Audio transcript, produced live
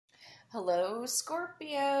Hello,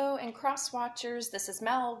 Scorpio and cross watchers. This is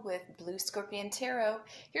Mel with Blue Scorpion Tarot,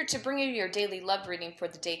 here to bring you your daily love reading for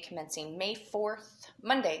the day commencing May 4th,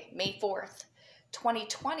 Monday, May 4th,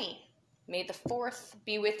 2020. May the 4th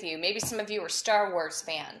be with you. Maybe some of you are Star Wars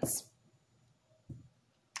fans.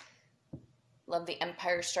 Love The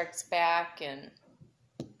Empire Strikes Back and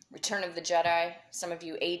Return of the Jedi. Some of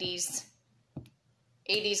you 80s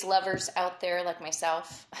lovers out there like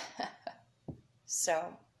myself. So...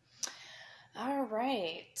 all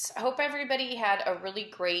right. I hope everybody had a really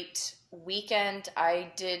great weekend.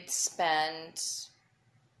 I did spend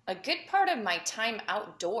a good part of my time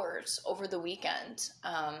outdoors over the weekend.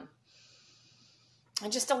 I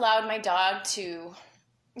just allowed my dog to,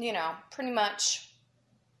 pretty much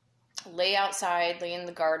lay outside, lay in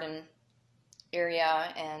the garden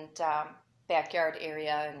area and backyard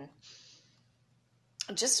area.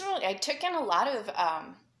 And just really, I took in a lot of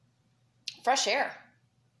fresh air.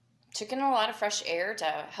 Took in a lot of fresh air to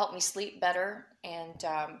help me sleep better. And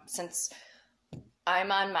since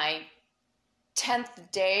I'm on my 10th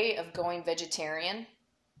day of going vegetarian,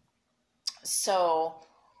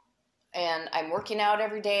 and I'm working out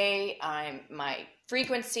every day, my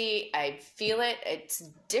frequency, I feel it, it's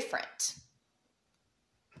different.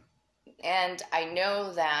 And I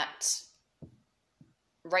know that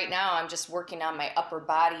right now I'm just working on my upper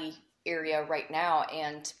body area right now,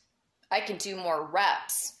 and I can do more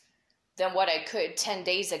reps than what I could 10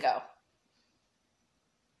 days ago.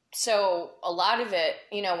 So a lot of it,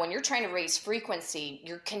 when you're trying to raise frequency,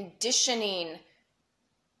 you're conditioning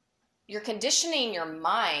your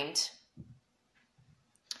mind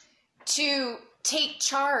to take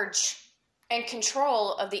charge and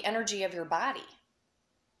control of the energy of your body.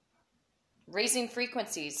 Raising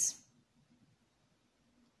frequencies.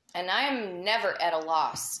 And I'm never at a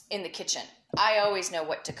loss in the kitchen. I always know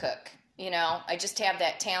what to cook. I just have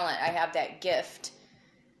that talent. I have that gift.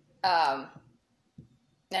 And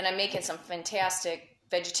I'm making some fantastic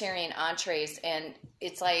vegetarian entrees. And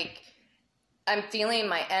it's like I'm feeling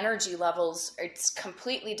my energy levels. It's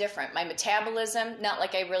completely different. My metabolism, not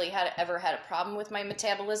like I really ever had a problem with my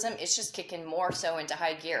metabolism. It's just kicking more so into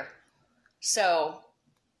high gear. So...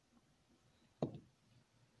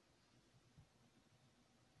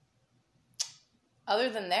 other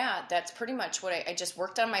than that, that's pretty much what I just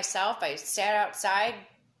worked on myself. I sat outside,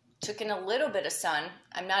 took in a little bit of sun.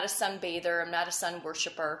 I'm not a sunbather. I'm not a sun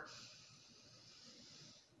worshiper.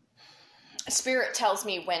 Spirit tells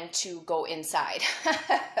me when to go inside.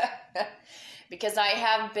 Because I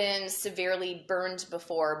have been severely burned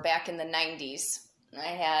before back in the 90s. I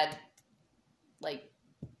had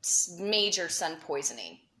major sun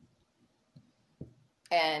poisoning.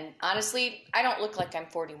 And honestly, I don't look like I'm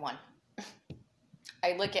 41.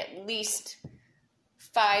 I look at least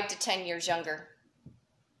 5 to 10 years younger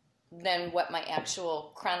than what my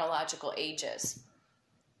actual chronological age is.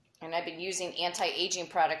 And I've been using anti-aging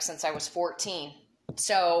products since I was 14.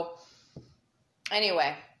 So,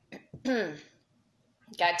 anyway, you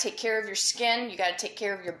got to take care of your skin. You got to take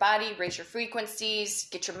care of your body, raise your frequencies,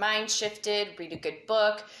 get your mind shifted, read a good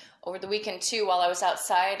book. Over the weekend, too, while I was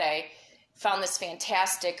outside, I found this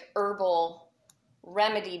fantastic herbal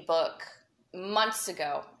remedy book months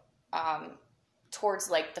ago, towards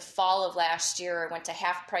the fall of last year. I went to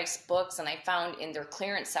Half Price Books and I found in their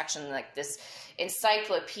clearance section this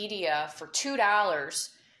encyclopedia for $2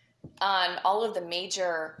 on all of the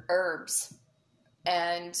major herbs.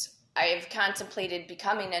 And I've contemplated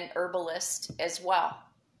becoming an herbalist as well,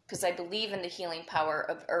 because I believe in the healing power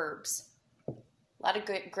of herbs. A lot of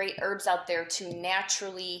great herbs out there to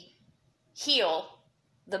naturally heal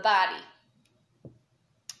the body.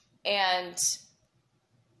 And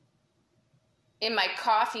in my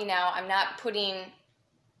coffee now, I'm not putting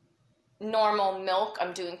normal milk.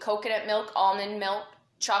 I'm doing coconut milk, almond milk,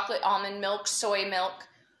 chocolate almond milk, soy milk,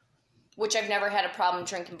 which I've never had a problem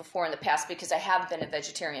drinking before in the past because I have been a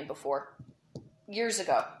vegetarian before. Years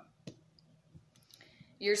ago.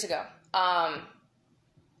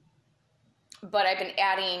 But I've been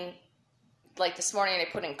adding, this morning I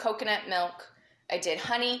put in coconut milk. I did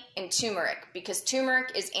honey and turmeric because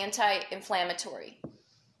turmeric is anti-inflammatory.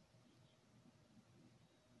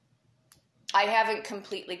 I haven't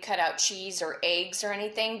completely cut out cheese or eggs or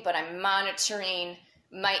anything, but I'm monitoring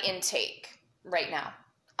my intake right now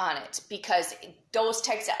on it because those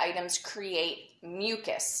types of items create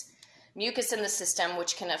mucus. Mucus in the system,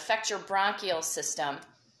 which can affect your bronchial system,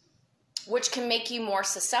 which can make you more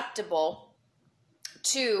susceptible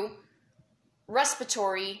to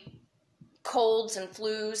respiratory colds and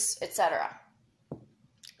flus, etc.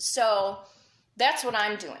 So that's what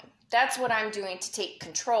I'm doing. That's what I'm doing to take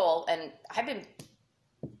control. And I've been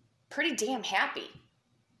pretty damn happy.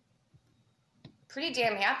 Pretty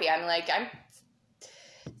damn happy. I'm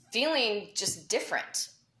feeling just different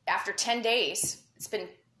after 10 days. It's been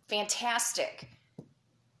fantastic.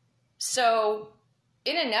 So,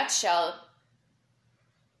 in a nutshell,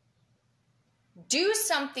 do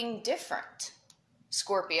something different,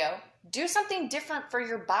 Scorpio. Do something different for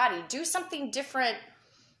your body. Do something different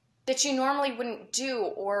that you normally wouldn't do,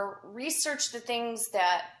 or research the things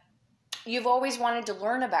that you've always wanted to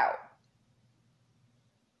learn about.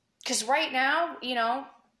 Because right now, you know,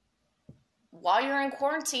 while you're in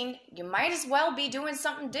quarantine, you might as well be doing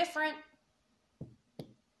something different.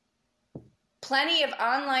 Plenty of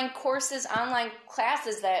online courses, online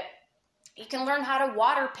classes that you can learn how to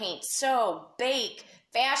water paint, sew, bake,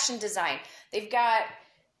 fashion design. They've got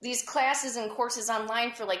these classes and courses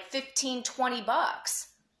online for like $15-20.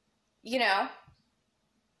 You know,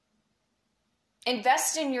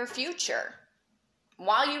 invest in your future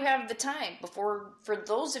while you have the time, before, for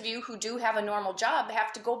those of you who do have a normal job,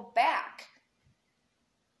 have to go back.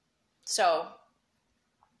 So,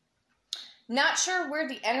 not sure where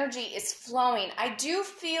the energy is flowing. I do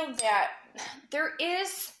feel that there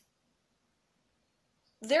is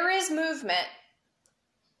movement.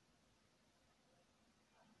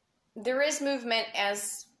 There is movement,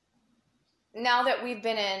 as now that we've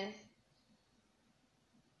been in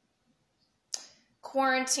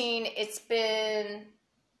quarantine. It's been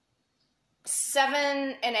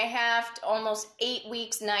 7.5 to almost 8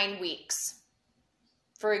 weeks, 9 weeks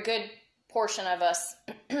for a good portion of us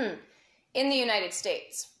in the United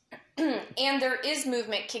States. And there is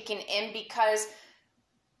movement kicking in because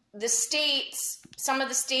the states, some of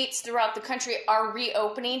the states throughout the country are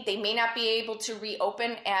reopening. They may not be able to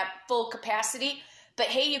reopen at full capacity, but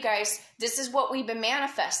hey, you guys, this is what we've been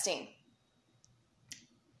manifesting.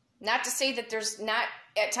 Not to say that there's not,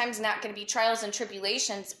 at times, not going to be trials and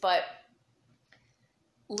tribulations, but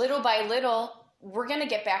little by little, we're going to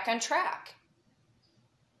get back on track.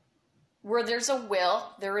 Where there's a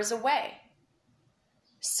will, there is a way.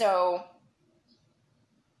 So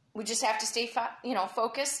we just have to stay,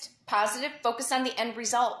 focused, positive, focus on the end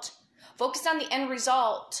result. Focus on the end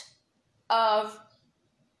result of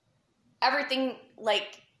everything.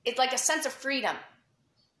 It's like a sense of freedom.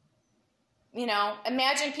 You know,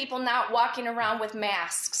 imagine people not walking around with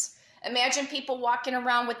masks. Imagine people walking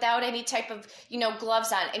around without any type of,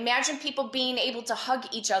 gloves on. Imagine people being able to hug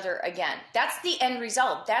each other again. That's the end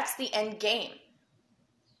result. That's the end game.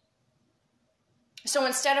 So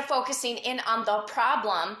instead of focusing in on the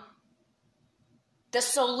problem, the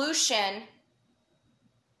solution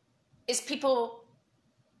is people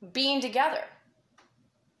being together.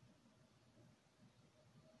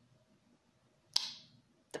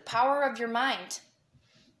 The power of your mind.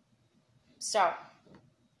 So,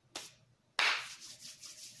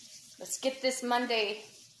 let's get this Monday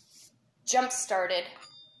jump started.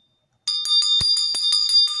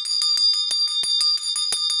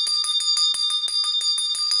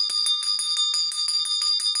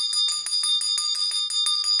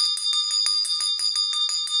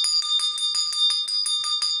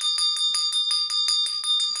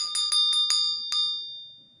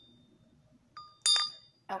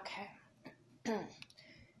 Okay.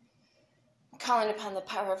 Calling upon the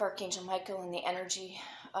power of Archangel Michael and the energy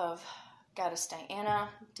of Goddess Diana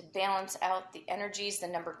to balance out the energies. The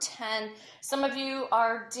number 10. Some of you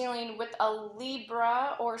are dealing with a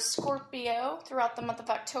Libra or Scorpio throughout the month of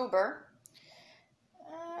October.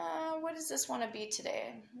 What does this want to be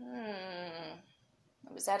today?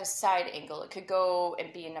 It was at a side angle. It could go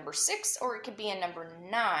and be a number 6, or it could be a number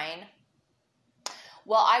 9.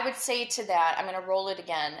 Well, I would say to that, I'm going to roll it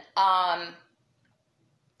again.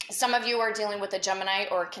 Some of you are dealing with a Gemini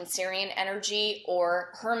or a Cancerian energy or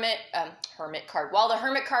Hermit card. Well, the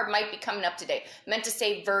Hermit card might be coming up today. Meant to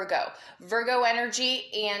say Virgo. Virgo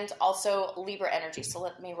energy and also Libra energy. So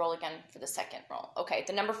let me roll again for the second roll. Okay,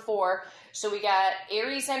 the number 4. So we got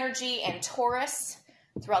Aries energy and Taurus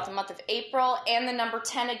throughout the month of April, and the number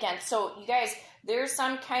 10 again. So you guys, there's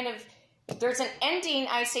some kind of, there's an ending,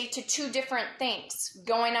 I say, to 2 different things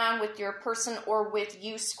going on with your person or with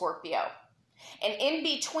you, Scorpio. And in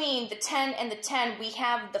between the 10 and the 10, we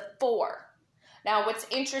have the 4. Now, what's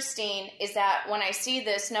interesting is that when I see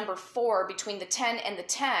this number 4 between the 10 and the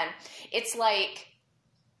 10, it's like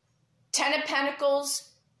 10 of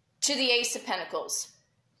Pentacles to the Ace of Pentacles,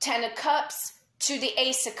 10 of Cups to the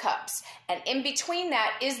Ace of Cups. And in between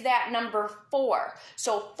that is that number 4.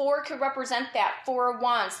 So 4 could represent that 4 of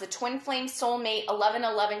Wands, the twin flame soulmate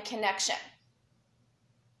 11-11 connection.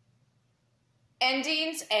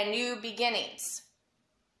 Endings and new beginnings.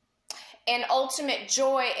 and ultimate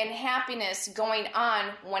joy and happiness going on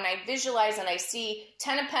when I visualize and I see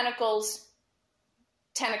 10 of Pentacles,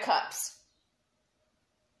 10 of Cups.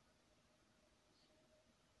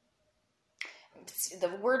 The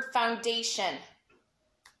word foundation.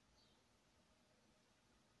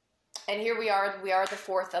 And here we are the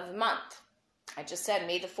 4th of the month. I just said,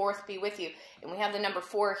 may the 4th be with you. And we have the number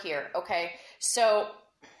 4 here, okay? So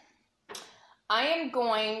I am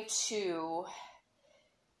going to,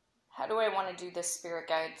 how do I want to do this, spirit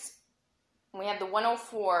guides? We have the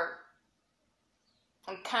 104.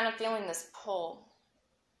 I'm kind of feeling this pull.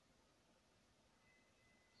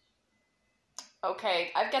 Okay,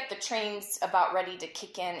 I've got the trains about ready to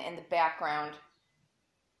kick in the background.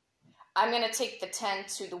 I'm going to take the 10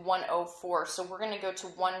 to the 104. So we're going to go to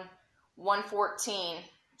 114.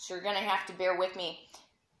 So you're going to have to bear with me.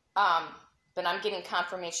 But I'm getting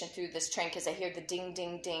confirmation through this train because I hear the ding,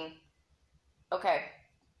 ding, ding. Okay.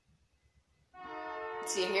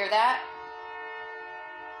 So you hear that?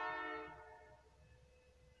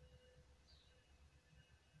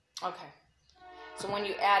 Okay. So when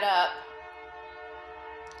you add up,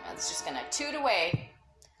 it's just going to toot away.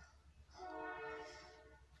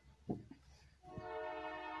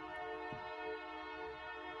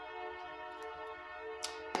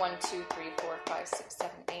 One, two, three, four, five, six,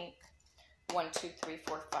 7, 8. 1, 2, 3,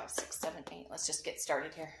 4, 5, 6, 7, 8. Let's just get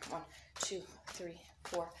started here. 1, 2, 3,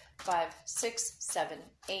 4, 5, 6, 7,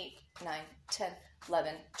 8, 9, 10,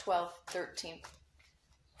 11, 12, 13,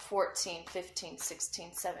 14, 15,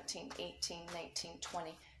 16, 17, 18, 19,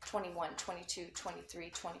 20, 21, 22, 23,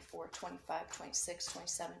 24, 25, 26,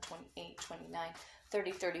 27, 28, 29,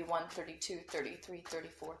 30, 31, 32, 33,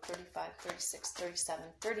 34, 35, 36, 37,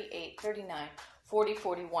 38, 39, 40,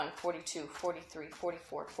 41, 42, 43,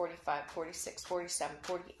 44, 45, 46, 47,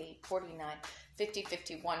 48, 49, 50,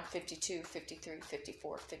 51, 52, 53,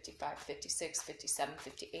 54, 55, 56, 57,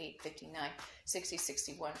 58, 59, 60,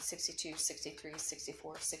 61, 62, 63,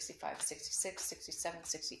 64, 65, 66, 67,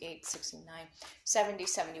 68, 69, 70,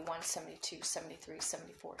 71, 72, 73,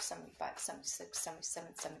 74, 75, 76,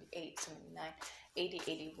 77, 78, 79, 80,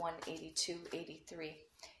 81, 82, 83,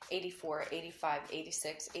 84, 85,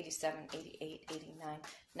 86, 87, 88, 89,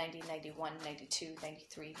 90, 91, 92,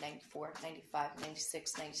 93, 94, 95,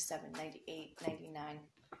 96, 97, 98, 99.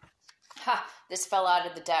 Ha! This fell out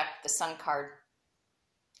of the deck, the Sun card.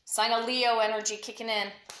 Sign of Leo energy kicking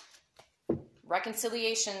in.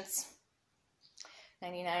 Reconciliations.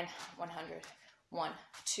 99, 100, 1,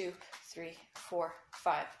 2, 3, 4,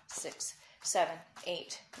 5, 6, 7,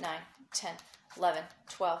 8, 9, 10, 11,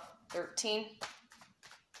 12, 13,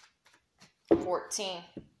 14.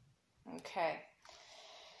 Okay.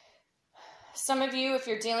 Some of you, if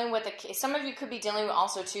you're dealing with some of you could be dealing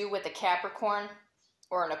also too with a Capricorn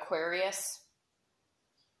or an Aquarius.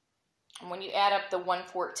 And when you add up the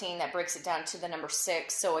 114, that breaks it down to the number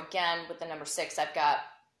 6. So again, with the number 6, I've got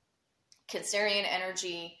Cancerian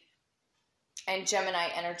energy and Gemini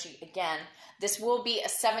energy again. This will be a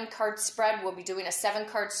 7-card spread. We'll be doing a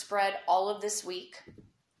 7-card spread all of this week.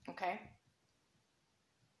 Okay.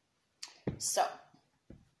 So,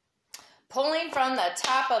 pulling from the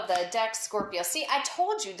top of the deck, Scorpio. See, I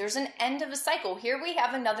told you there's an end of a cycle. Here we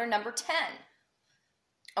have another number 10.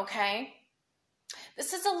 Okay.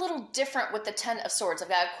 This is a little different with the 10 of Swords. I've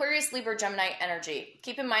got Aquarius, Libra, Gemini energy.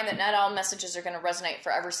 Keep in mind that not all messages are going to resonate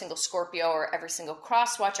for every single Scorpio or every single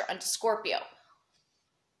cross watcher unto Scorpio.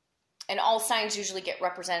 And all signs usually get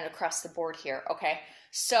represented across the board here, okay?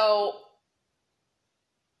 So,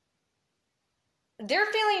 they're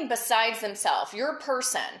feeling besides themselves. You're a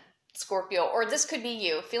person, Scorpio, or this could be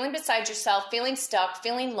you, feeling beside yourself, feeling stuck,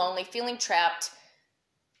 feeling lonely, feeling trapped.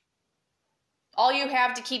 All you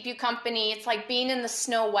have to keep you company, it's like being in the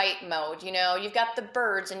Snow White mode, you know? You've got the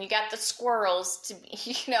birds and you got the squirrels to,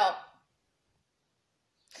 you know.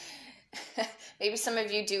 Maybe some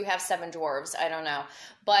of you do have 7 dwarves, I don't know.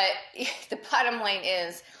 But the bottom line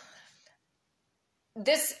is,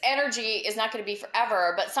 this energy is not going to be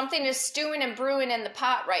forever, but something is stewing and brewing in the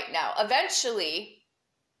pot right now. Eventually,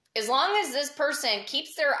 as long as this person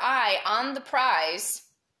keeps their eye on the prize,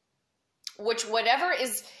 which whatever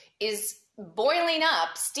is boiling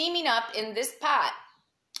up, steaming up in this pot,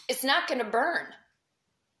 it's not going to burn.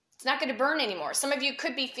 It's not going to burn anymore. Some of you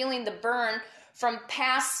could be feeling the burn from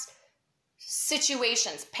past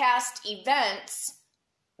situations, past events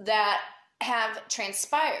that have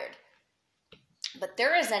transpired. But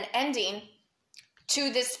there is an ending to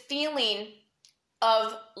this feeling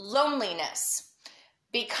of loneliness,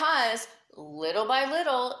 because little by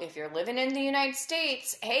little, if you're living in the United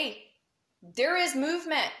States, hey, there is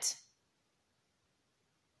movement.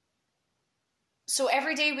 So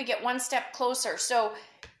every day we get one step closer. So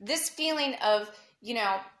this feeling of, you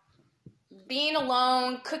know, being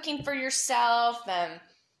alone, cooking for yourself, and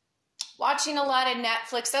watching a lot of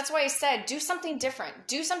Netflix. That's why I said, do something different.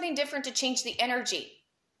 Do something different to change the energy.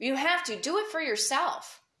 You have to. Do it for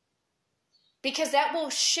yourself. Because that will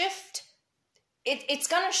shift. It's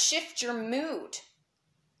going to shift your mood.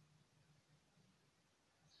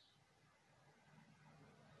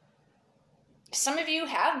 Some of you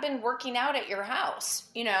have been working out at your house,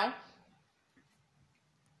 you know.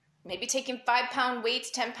 Maybe taking 5-pound weights,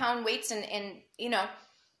 10-pound weights, and you know,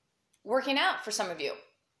 working out for some of you.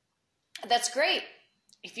 That's great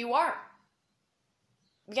if you are.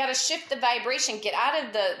 You got to shift the vibration. Get out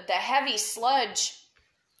of the heavy sludge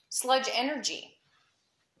energy.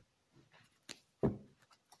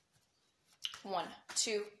 1,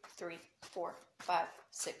 2, 3, 4, 5,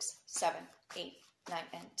 6, 7, 8, 9,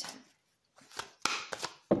 and 10.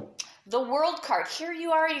 The World card. Here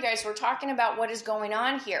you are, you guys. We're talking about what is going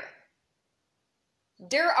on here.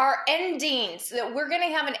 There are endings. That we're going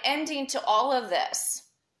to have an ending to all of this.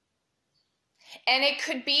 And it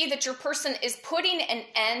could be that your person is putting an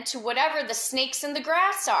end to whatever the snakes in the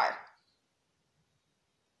grass are.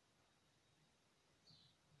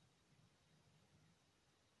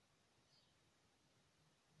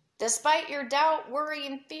 Despite your doubt, worry,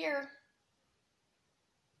 and fear,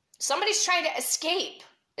 somebody's trying to escape,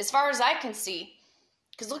 as far as I can see.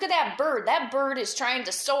 Because look at that bird. That bird is trying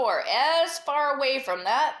to soar as far away from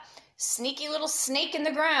that sneaky little snake in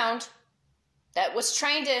the ground that was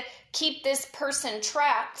trying to keep this person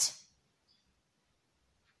trapped.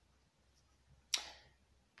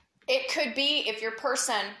 It could be if your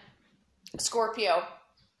person, Scorpio,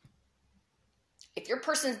 if your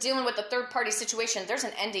person's dealing with a third-party situation, there's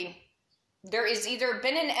an ending. There is either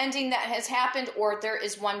been an ending that has happened or there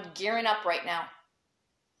is one gearing up right now.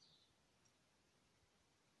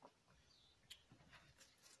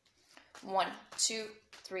 One, 2,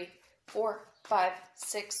 3, 4, 5,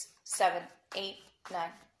 6, 7, 8, 9,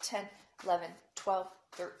 10, 11, 12,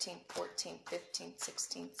 13, 14, 15,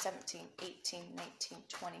 16, 17, 18, 19,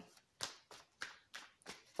 20,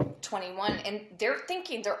 21. And they're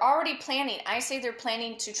thinking, they're already planning. I say they're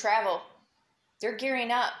planning to travel. They're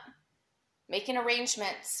gearing up, making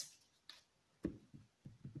arrangements.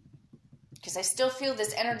 Because I still feel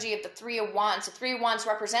this energy of the Three of Wands. The Three of Wands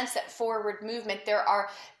represents that forward movement. There are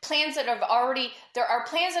plans that have already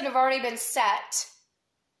been set.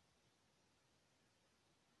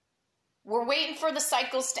 We're waiting for the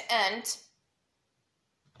cycles to end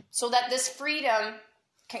so that this freedom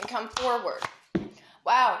can come forward.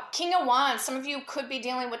 Wow, King of Wands. Some of you could be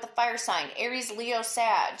dealing with the fire sign, Aries, Leo,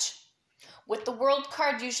 Sag. With the World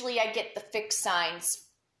card, usually I get the fixed signs,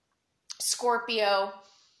 Scorpio,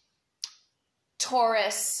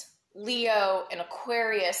 Taurus, Leo, and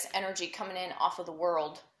Aquarius energy coming in off of the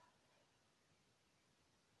World.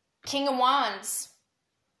 King of Wands.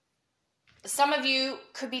 Some of you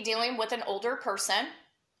could be dealing with an older person.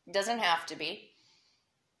 Doesn't have to be.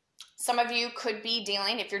 Some of you could be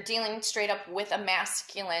dealing, if you're dealing straight up with a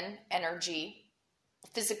masculine energy,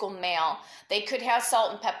 physical male, they could have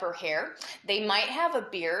salt and pepper hair. They might have a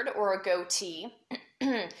beard or a goatee.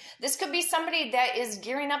 This could be somebody that is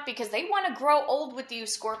gearing up because they want to grow old with you,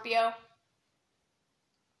 Scorpio.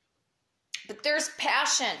 But there's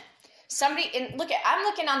passion. Somebody, and I'm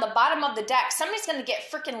looking on the bottom of the deck. Somebody's going to get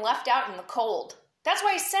freaking left out in the cold. That's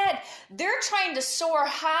why I said they're trying to soar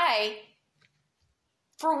high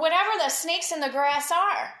for whatever the snakes in the grass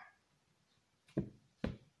are.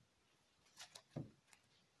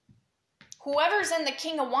 Whoever's in the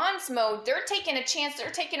King of Wands mode, they're taking a chance, they're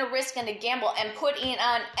taking a risk and a gamble and putting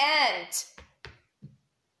an end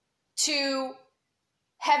to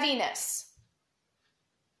heaviness.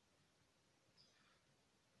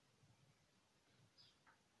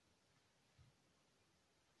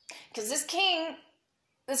 Because this King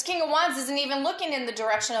of Wands isn't even looking in the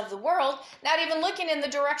direction of the world, not even looking in the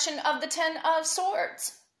direction of the Ten of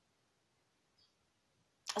Swords.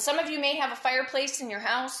 Some of you may have a fireplace in your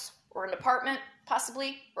house, or an apartment,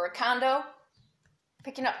 possibly, or a condo.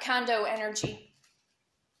 Picking up condo energy.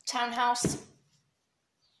 Townhouse.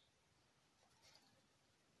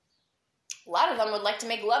 A lot of them would like to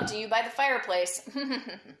make love to you by the fireplace.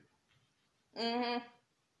 Mm-hmm.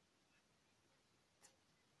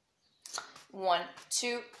 1,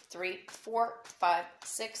 2, 3, 4, 5,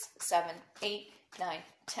 6, 7, 8, 9,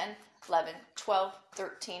 10, 11, 12,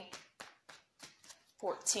 13,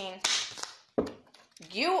 14.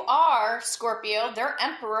 You are, Scorpio, their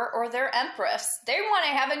emperor or their empress. They want to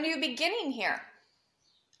have a new beginning here.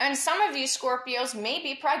 And some of you Scorpios may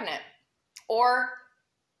be pregnant or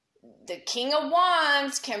the King of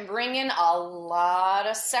Wands can bring in a lot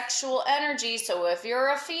of sexual energy. So if you're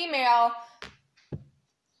a female,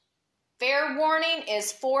 fair warning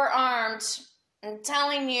is forearmed. I'm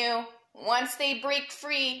telling you, once they break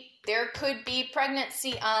free, there could be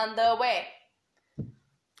pregnancy on the way.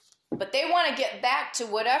 But they want to get back to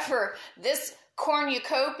whatever this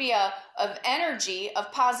cornucopia of energy,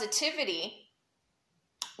 of positivity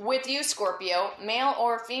with you, Scorpio, male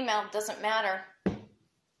or female, doesn't matter.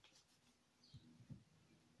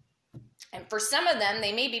 And for some of them,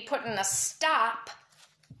 they may be putting a stop.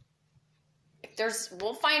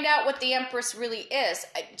 We'll find out what the Empress really is.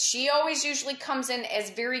 She always usually comes in as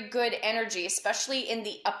very good energy, especially in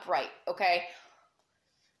the upright, okay?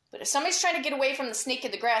 But if somebody's trying to get away from the snake in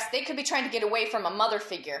the grass, they could be trying to get away from a mother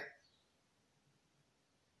figure.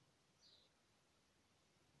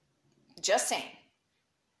 Just saying.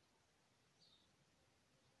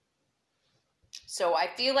 So I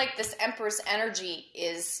feel like this Empress energy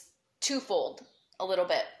is twofold a little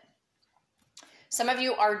bit. Some of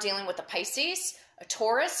you are dealing with a Pisces, a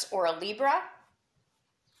Taurus, or a Libra.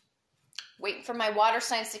 Waiting for my water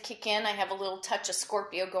signs to kick in. I have a little touch of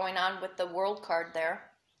Scorpio going on with the World card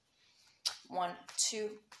there. 1, 2,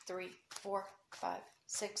 3, 4, 5,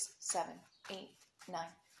 6, 7, 8, 9,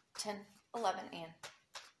 10, 11,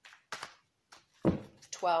 and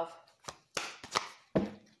 12.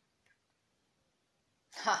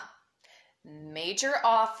 Major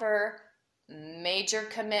offer, major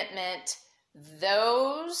commitment.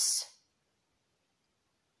 Those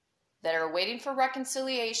that are waiting for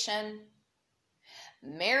reconciliation,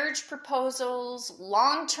 marriage proposals,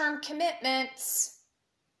 long-term commitments.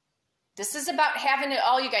 This is about having it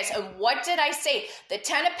all, you guys. And what did I say? The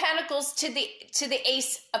 10 of Pentacles to the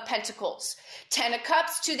Ace of Pentacles. 10 of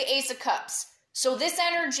Cups to the Ace of Cups. So this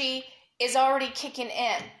energy is already kicking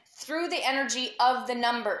in through the energy of the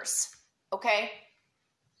numbers. Okay?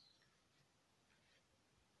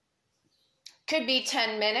 Could be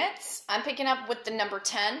 10 minutes. I'm picking up with the number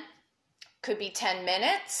 10. Could be 10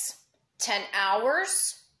 minutes, 10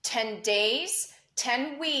 hours, 10 days,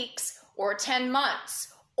 10 weeks, or 10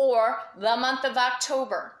 months, or the month of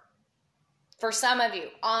October. For some of you,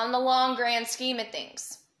 on the long grand scheme of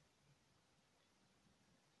things.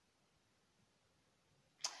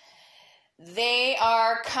 They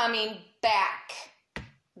are coming back.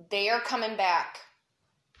 They are coming back.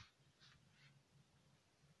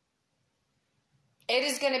 It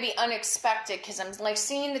is going to be unexpected because I'm like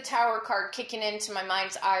seeing the Tower card kicking into my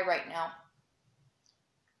mind's eye right now.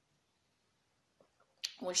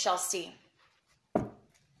 We shall see.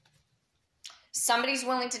 Somebody's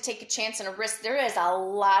willing to take a chance and a risk. There is a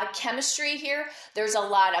lot of chemistry here. There's a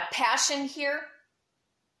lot of passion here.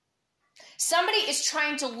 Somebody is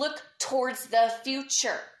trying to look towards the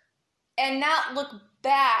future and not look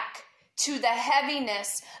back to the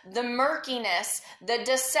heaviness, the murkiness, the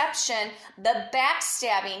deception, the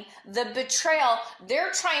backstabbing, the betrayal.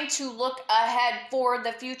 They're trying to look ahead for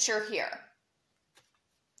the future here.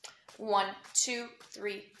 1, 2,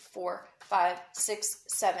 3, 4, 5, 6,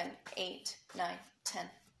 7, 8, 9, 10,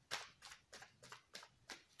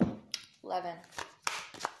 11.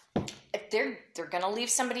 They're going to leave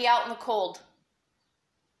somebody out in the cold.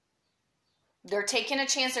 They're taking a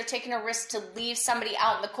chance. They're taking a risk to leave somebody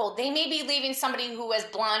out in the cold. They may be leaving somebody who has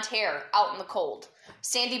blonde hair out in the cold.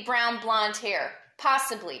 Sandy brown blonde hair.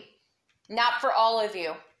 Possibly. Not for all of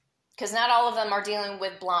you. Because not all of them are dealing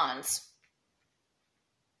with blondes.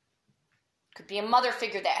 Could be a mother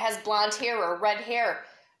figure that has blonde hair or red hair.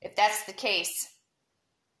 If that's the case.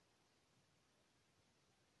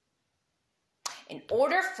 In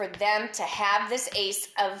order for them to have this Ace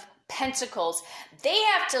of Pentacles, they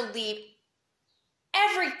have to leave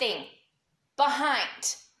everything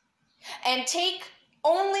behind and take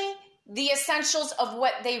only the essentials of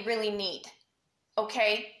what they really need,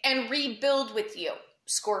 okay? And rebuild with you,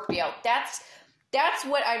 Scorpio. That's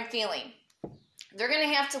what I'm feeling. They're going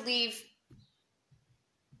to have to leave.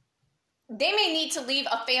 They may need to leave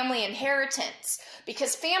a family inheritance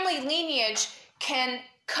because family lineage can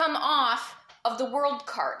come off of the World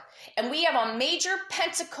card. And we have a major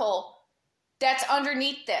pentacle that's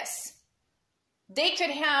underneath this. They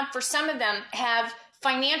could have, for some of them, have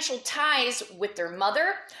financial ties with their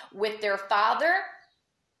mother, with their father.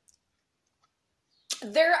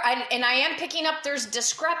 And I am picking up there's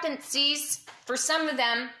discrepancies for some of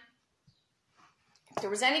them. If there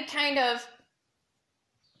was any kind of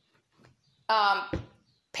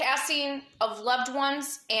passing of loved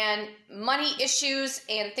ones and money issues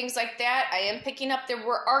and things like that, I am picking up there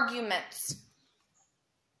were arguments.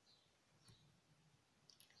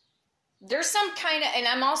 There's some kind of, and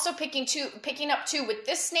I'm also picking up too, with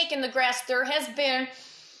this snake in the grass, there has been,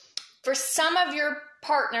 for some of your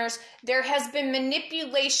partners, there has been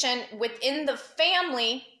manipulation within the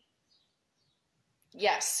family.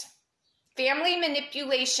 Yes. Family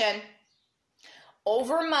manipulation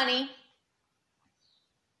over money.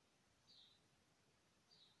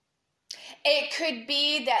 It could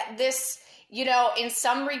be that this, you know, in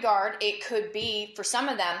some regard, it could be for some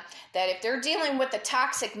of them that if they're dealing with a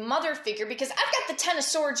toxic mother figure, because I've got the Ten of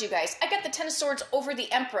Swords, you guys. I got the Ten of Swords over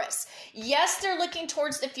the Empress. Yes, they're looking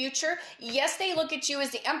towards the future. Yes, they look at you as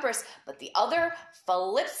the Empress. But the other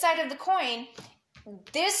flip side of the coin,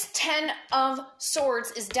 this Ten of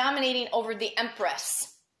Swords is dominating over the Empress.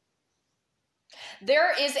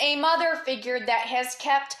 There is a mother figure that has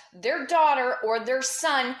kept their daughter or their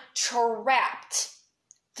son trapped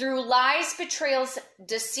through lies, betrayals,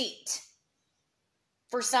 deceit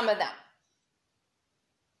for some of them.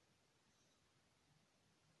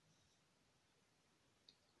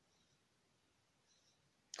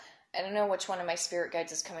 I don't know which one of my spirit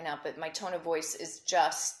guides is coming out, but my tone of voice is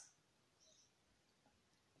just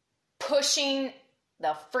pushing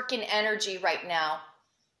the freaking energy right now,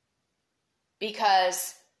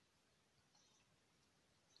 because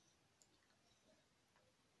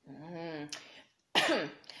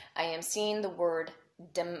I am seeing the word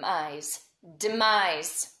demise.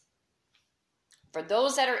 Demise. For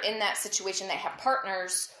those that are in that situation, that have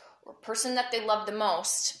partners or person that they love the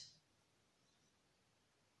most,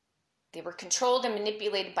 they were controlled and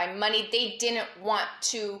manipulated by money. They didn't want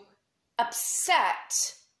to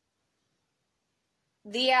upset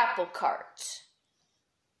the apple cart.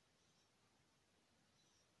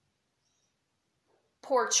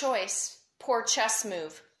 Poor choice. Poor chess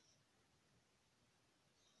move.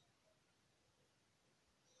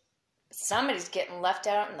 Somebody's getting left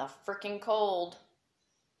out in the freaking cold.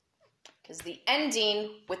 Because the ending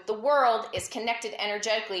with the world is connected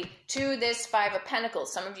energetically to this Five of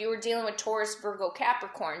Pentacles. Some of you are dealing with Taurus, Virgo,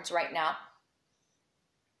 Capricorns right now.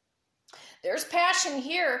 There's passion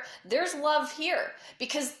here. There's love here.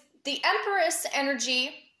 Because the Empress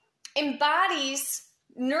energy embodies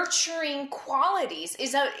nurturing qualities,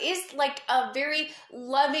 is like a very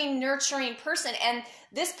loving, nurturing person. And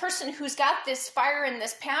this person who's got this fire and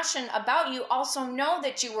this passion about you also know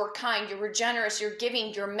that you were kind, you were generous, you're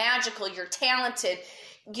giving, you're magical, you're talented.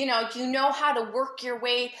 You know how to work your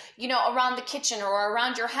way, around the kitchen or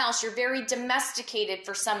around your house. You're very domesticated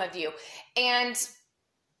for some of you. And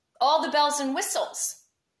all the bells and whistles.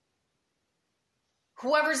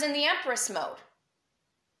 Whoever's in the Empress mode.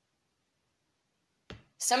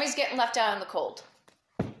 Somebody's getting left out in the cold.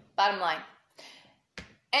 Bottom line.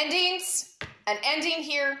 Endings. An ending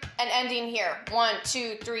here. An ending here. 1,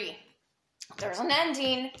 2, 3. There's an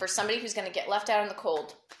ending for somebody who's going to get left out in the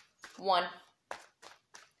cold. 1,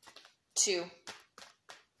 2,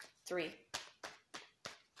 3,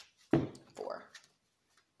 4,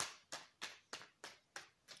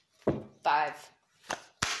 5.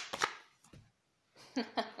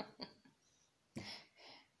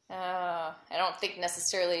 I don't think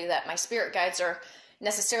necessarily that my spirit guides are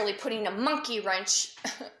necessarily putting a monkey wrench.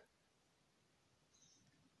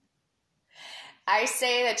 I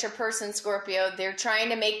say that your person, Scorpio, they're trying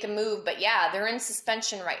to make a move, but yeah, they're in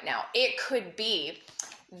suspension right now. It could be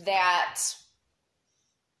that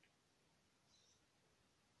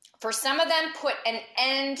for some of them, put an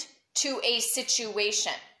end to a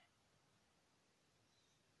situation.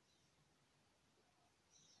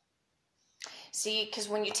 See, because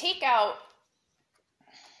when you take out,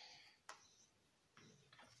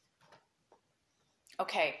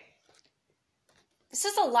 okay, this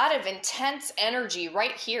is a lot of intense energy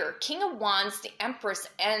right here. King of Wands, the Empress,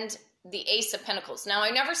 and the Ace of Pentacles. Now,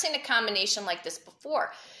 I've never seen a combination like this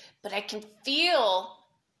before, but I can feel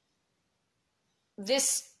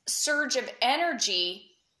this surge of energy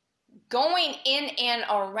going in and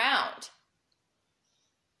around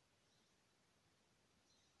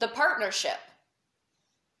the partnership.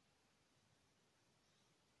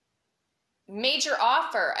 Major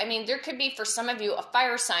offer. I mean, there could be for some of you a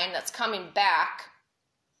fire sign that's coming back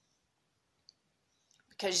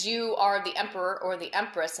because you are the Emperor or the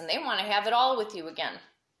Empress and they want to have it all with you again.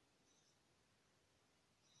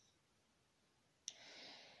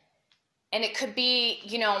 And it could be,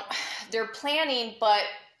 they're planning, but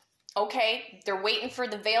okay, they're waiting for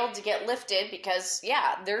the veil to get lifted because,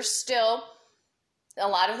 yeah, there's still, a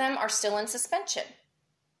lot of them are still in suspension.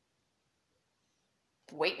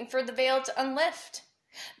 Waiting for the veil to unlift.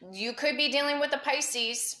 You could be dealing with a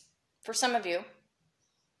Pisces for some of you.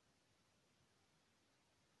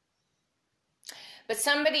 but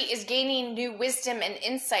somebody is gaining new wisdom and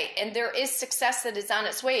insight, and there is success that is on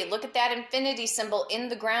its way. Look at that infinity symbol in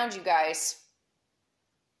the ground, you guys.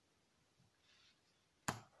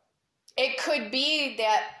 It could be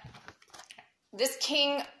that this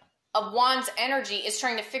King of Wands energy is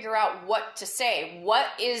trying to figure out what to say. What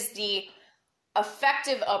is the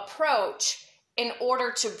effective approach in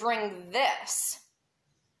order to bring this?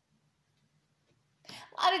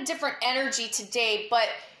 A lot of different energy today, but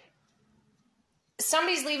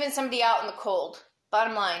somebody's leaving somebody out in the cold,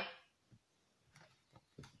 bottom line.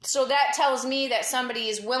 So that tells me that somebody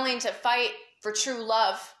is willing to fight for true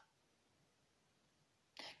love.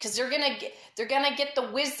 Because they're gonna get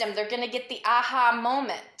the wisdom, they're gonna get the aha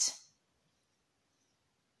moment.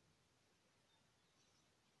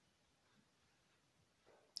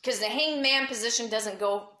 Because the hangman position doesn't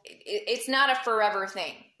go, it's not a forever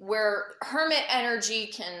thing. Where hermit energy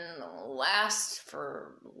can last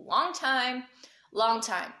for a long time, long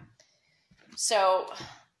time. So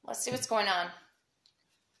let's see what's going on.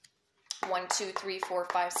 1, 2, 3, 4,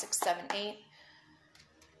 5, 6, 7, 8.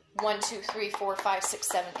 1, 2, 3, 4, 5, 6,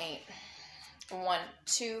 7, 8. 1,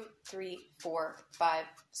 2, 3, 4, 5,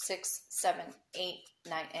 6, 7, 8,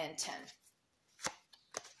 9, and 10.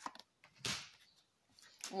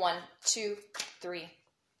 1, 2, 3,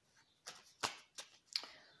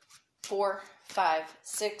 4, 5,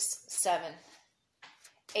 6, 7,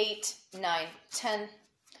 8, 9, 10,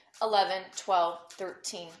 11, 12,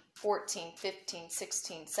 13, 14, 15,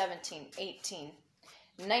 16, 17, 18,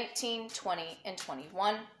 19, 20, and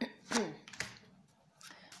 21.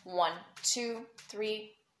 1, 2,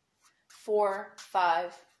 3, 4,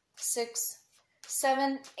 5, 6,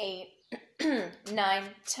 7, 8, 9,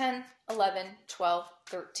 10, 11, 12,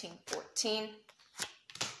 13, 14.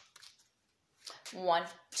 1,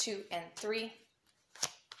 2, and 3.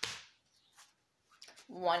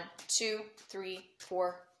 1, 2, 3,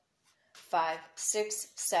 4, 5, 6,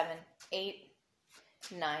 7, 8,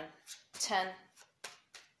 9, 10,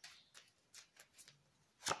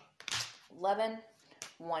 11,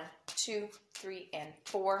 1, 2, 3, and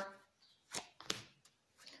 4.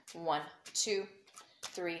 1, 2,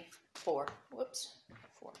 3, 4. Whoops.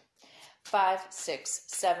 4. 5, 6,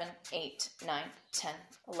 7, 8, 9, 10,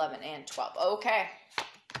 11, and 12. Okay.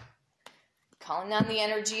 Calling on the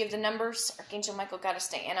energy of the numbers. Archangel Michael, Goddess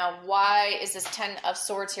Diana. Why is this 10 of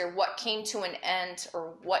Swords here? What came to an end,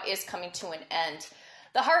 or what is coming to an end?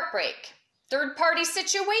 The heartbreak. Third-party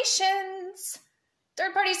situations.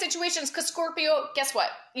 Third-party situations, because Scorpio, guess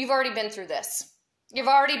what? You've already been through this. You've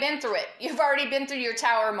already been through it. You've already been through your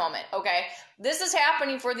tower moment, okay? This is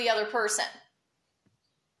happening for the other person,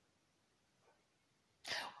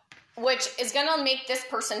 which is going to make this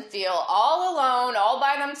person feel all alone, all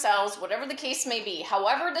by themselves, whatever the case may be.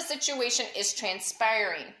 However the situation is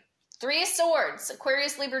transpiring. 3 of Swords,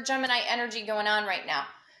 Aquarius, Libra, Gemini energy going on right now.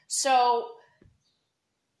 So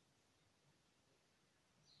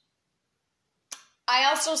I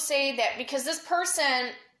also say that because this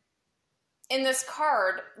person in this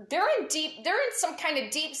card, they're in some kind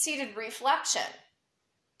of deep-seated reflection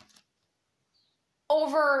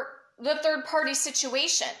over the third-party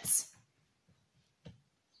situations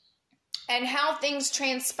and how things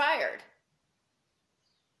transpired.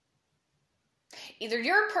 Either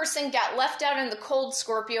your person got left out in the cold,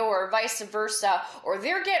 Scorpio, or vice versa, or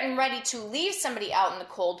they're getting ready to leave somebody out in the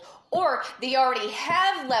cold, or they already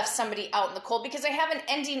have left somebody out in the cold, because I have an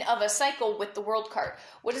ending of a cycle with the World card.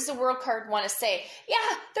 What does the World card want to say?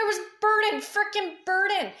 Yeah, there was burden, freaking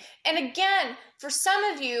burden. And again, for some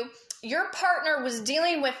of you, your partner was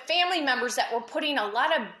dealing with family members that were putting a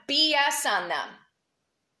lot of BS on them.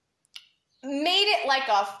 Made it like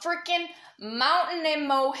a freaking mountain and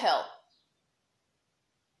molehill.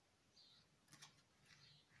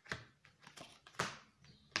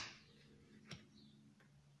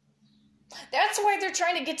 That's why they're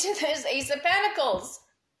trying to get to this Ace of Pentacles.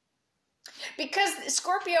 Because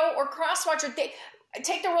Scorpio or Crosswatcher, they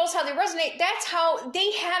take the roles how they resonate. That's how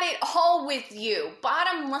they had it all with you.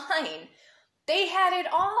 Bottom line, they had it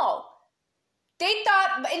all. They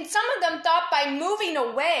thought, and some of them thought by moving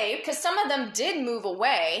away, because some of them did move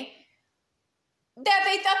away, that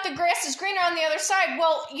they thought the grass is greener on the other side.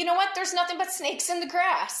 Well, you know what? There's nothing but snakes in the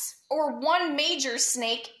grass. Or one major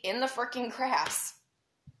snake in the freaking grass.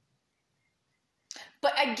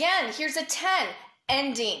 But again, here's a 10,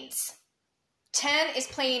 endings. 10 is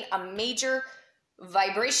playing a major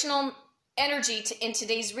vibrational energy in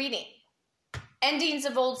today's reading. Endings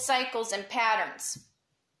of old cycles and patterns.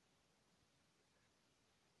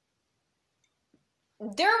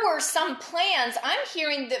 There were some plans. I'm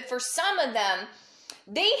hearing that for some of them,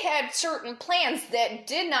 They had certain plans that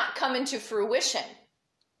did not come into fruition.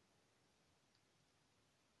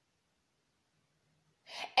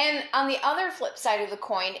 And on the other flip side of the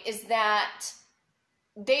coin is that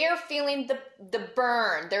they are feeling the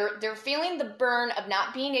burn. They're feeling the burn of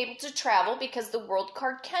not being able to travel, because the World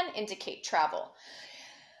card can indicate travel.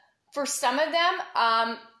 For some of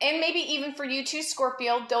them, and maybe even for you too,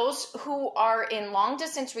 Scorpio, those who are in long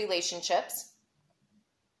distance relationships,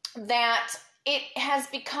 that it has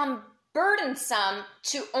become burdensome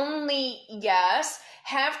to only, yes,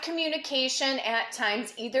 have communication at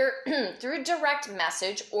times, either through direct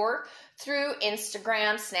message or through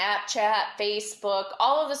Instagram, Snapchat, Facebook,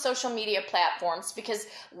 all of the social media platforms, because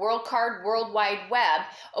World card, World Wide Web,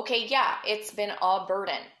 okay, yeah, it's been a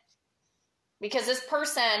burden. Because this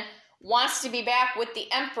person wants to be back with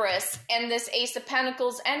the Empress and this Ace of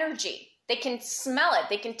Pentacles energy. They can smell it,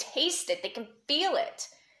 they can taste it, they can feel it.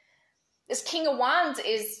 This King of Wands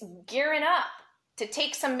is gearing up to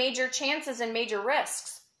take some major chances and major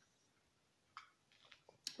risks.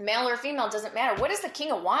 Male or female, doesn't matter. What is the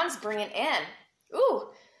King of Wands bringing in? Ooh,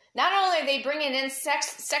 not only are they bringing in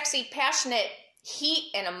sexy, passionate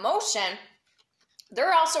heat and emotion,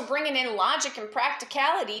 they're also bringing in logic and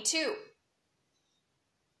practicality too.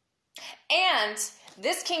 And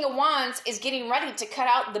this King of Wands is getting ready to cut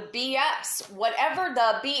out the BS, whatever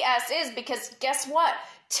the BS is, because guess what?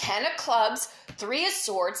 10 of clubs, 3 of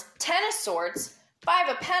swords, 10 of swords, 5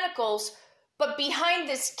 of pentacles, but behind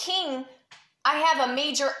this king, I have a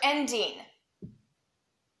major ending.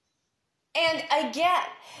 And again,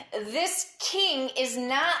 this king is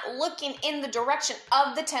not looking in the direction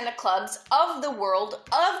of the 10 of clubs, of the world,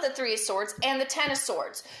 of the 3 of swords, and the 10 of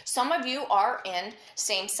swords. Some of you are in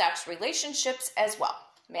same-sex relationships as well.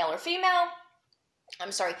 Male or female,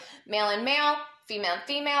 I'm sorry, male and male, female and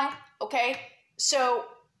female, okay? So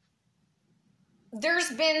there's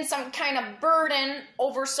been some kind of burden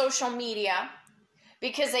over social media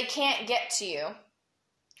because they can't get to you.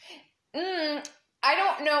 I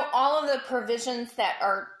don't know all of the provisions that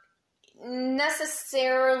are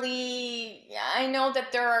necessarily, I know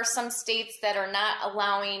that there are some states that are not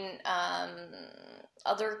allowing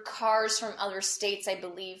other cars from other states, I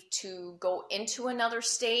believe, to go into another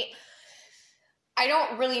state. I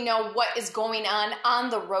don't really know what is going on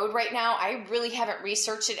the road right now. I really haven't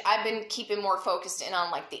researched it. I've been keeping more focused in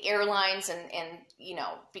on like the airlines and you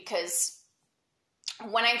know, because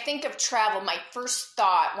when I think of travel, my first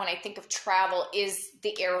thought when I think of travel is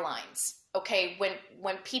the airlines. Okay,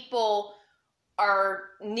 when people are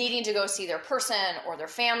needing to go see their person or their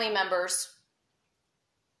family members,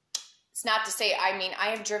 it's not to say, I mean, I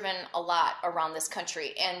have driven a lot around this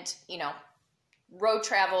country, and, you know, road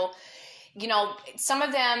travel, you know, some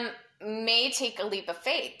of them may take a leap of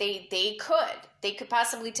faith. They could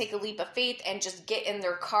possibly take a leap of faith and just get in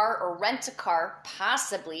their car or rent a car,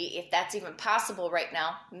 possibly, if that's even possible right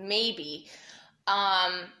now, maybe,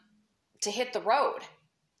 to hit the road.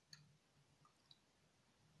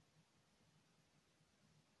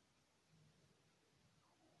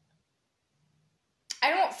 I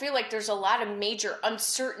don't feel like there's a lot of major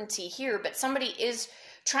uncertainty here, but somebody is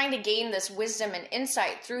trying to gain this wisdom and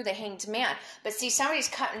insight through the Hanged Man. But see, somebody's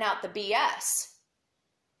cutting out the BS.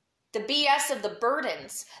 The BS of the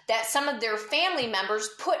burdens that some of their family members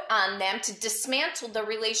put on them to dismantle the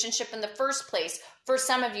relationship in the first place. For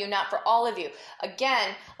some of you, not for all of you.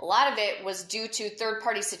 Again, a lot of it was due to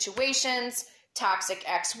third-party situations, toxic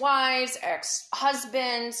ex-wives,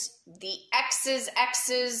 ex-husbands, the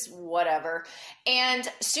exes, whatever, and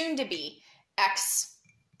soon-to-be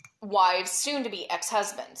ex-wives, soon-to-be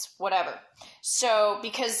ex-husbands, whatever. So,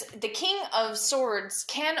 because the King of Swords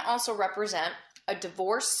can also represent a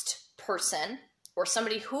divorced person, or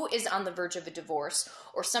somebody who is on the verge of a divorce,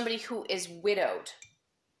 or somebody who is widowed.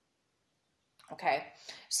 Okay,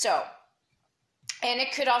 so, and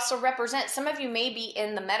it could also represent, some of you may be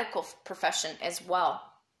in the medical profession as well.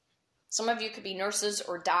 Some of you could be nurses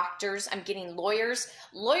or doctors. I'm getting lawyers.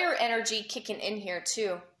 Lawyer energy kicking in here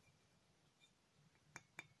too.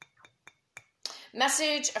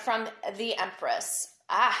 Message from the Empress.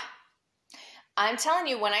 I'm telling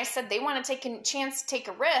you, when I said they want to take a chance to take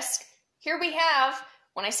a risk, here we have,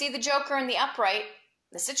 when I see the Joker in the upright,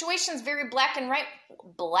 the situation's very black and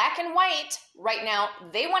white right now.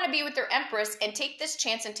 They want to be with their Empress and take this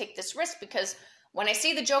chance and take this risk, because when I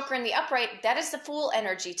see the Joker in the upright, that is the Fool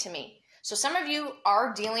energy to me. So some of you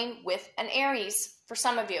are dealing with an Aries, for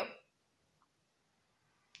some of you.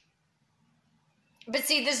 But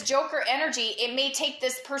see, this Joker energy, it may take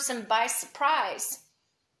this person by surprise.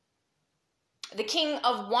 The King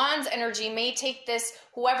of Wands energy may take this,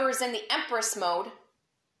 whoever is in the Empress mode,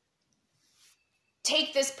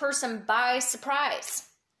 take this person by surprise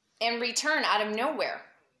and return out of nowhere.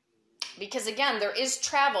 Because again, there is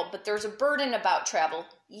travel, but there's a burden about travel.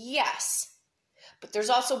 Yes. But there's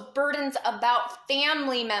also burdens about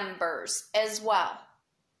family members as well.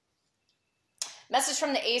 Message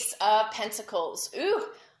from the Ace of Pentacles. Ooh,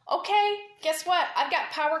 okay. Guess what? I've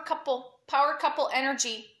got power couple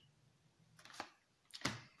energy.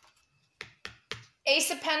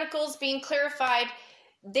 Ace of Pentacles being clarified.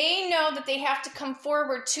 They know that they have to come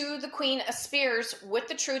forward to the Queen of Spears with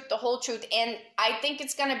the truth, the whole truth. And I think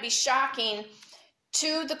it's going to be shocking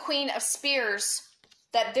to the Queen of Spears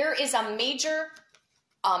that there is a major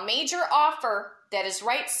offer that is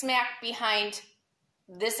right smack behind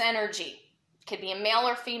this energy. It could be a male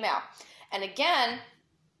or female. And again,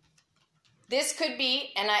 this could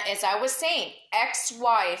be, and as I was saying,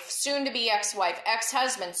 ex-wife, soon-to-be ex-wife,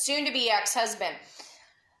 ex-husband, soon-to-be ex-husband.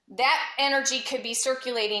 That energy could be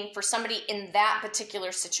circulating for somebody in that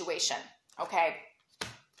particular situation, okay?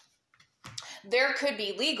 There could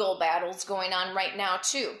be legal battles going on right now,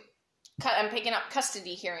 too. I'm picking up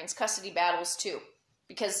custody hearings, custody battles, too,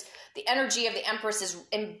 because the energy of the Empress is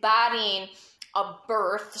embodying a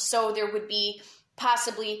birth, so there would be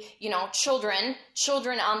possibly, you know, children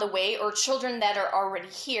on the way, or children that are already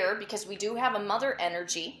here, because we do have a mother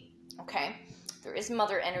energy, okay? There is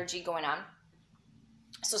mother energy going on.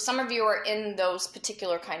 So some of you are in those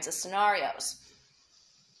particular kinds of scenarios.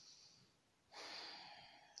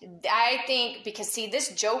 I think, because see, this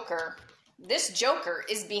Joker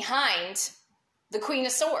is behind the Queen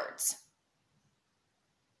of Swords.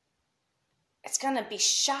 It's going to be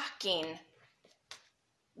shocking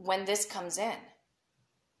when this comes in.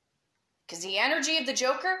 Because the energy of the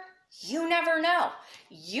Joker, you never know.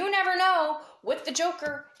 You never know what the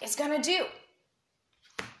Joker is going to do.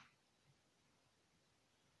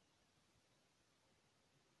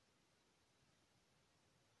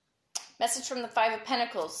 Message from the Five of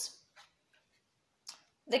Pentacles.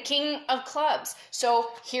 The King of Clubs. So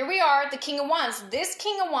here we are, the King of Wands. This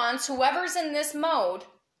King of Wands, whoever's in this mode,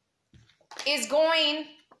 is going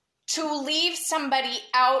to leave somebody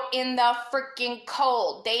out in the freaking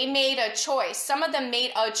cold. They made a choice. Some of them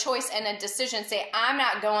made a choice and a decision. Say, I'm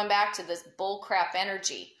not going back to this bullcrap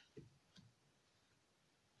energy.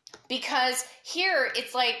 Because here,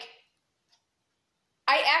 it's like,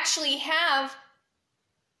 I actually have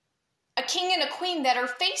a king and a queen that are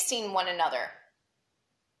facing one another.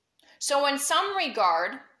 So in some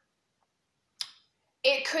regard,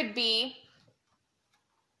 it could be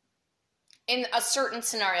in a certain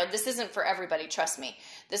scenario. This isn't for everybody, trust me.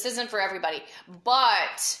 This isn't for everybody.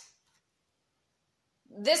 But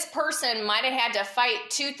this person might have had to fight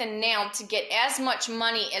tooth and nail to get as much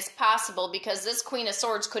money as possible, because this Queen of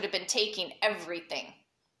Swords could have been taking everything.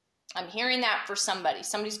 I'm hearing that for somebody.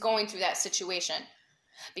 Somebody's going through that situation.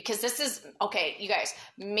 Because this is, okay, you guys,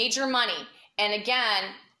 major money. And again,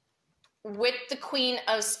 with the Queen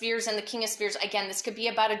of Spears and the King of Spears, again, this could be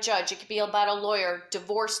about a judge. It could be about a lawyer,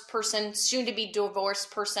 divorced person, soon-to-be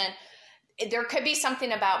divorced person. There could be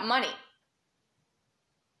something about money.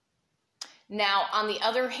 Now, on the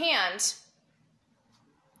other hand,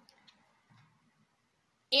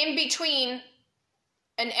 in between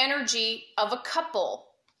an energy of a couple,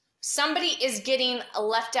 somebody is getting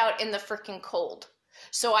left out in the freaking cold.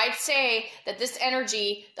 So I'd say that this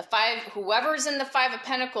energy, whoever's in the Five of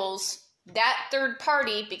Pentacles, that third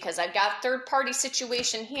party, because I've got third party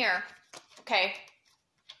situation here, okay,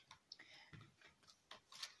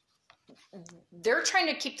 they're trying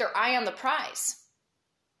to keep their eye on the prize.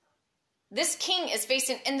 This king is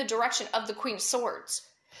facing in the direction of the Queen of Swords.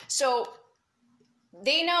 So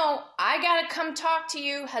they know, I got to come talk to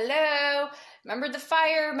you. Hello. Remember the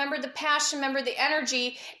fire, remember the passion, remember the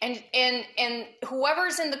energy, and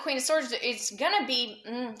whoever's in the Queen of Swords, it's going to be,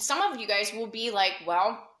 some of you guys will be like,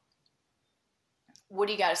 well, what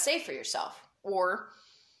do you got to say for yourself? Or,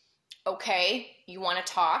 okay, you want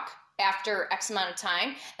to talk after X amount of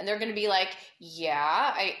time, and they're going to be like,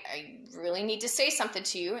 yeah, I really need to say something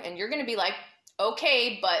to you, and you're going to be like,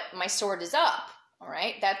 okay, but my sword is up, all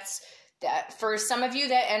right? That for some of you,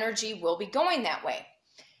 that energy will be going that way.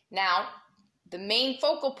 Now, the main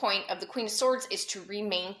focal point of the Queen of Swords is to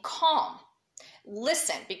remain calm.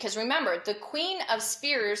 Listen, because remember, the Queen of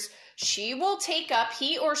Spears, he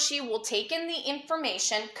or she will take in the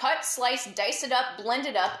information, cut, slice, dice it up, blend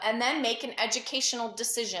it up, and then make an educational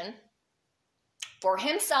decision for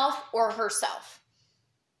himself or herself.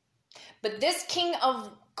 But this King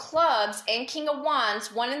of Clubs and King of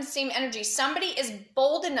Wands, one and the same energy, somebody is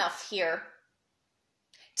bold enough here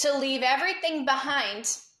to leave everything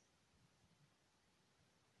behind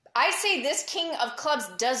I say this King of Clubs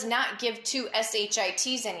does not give two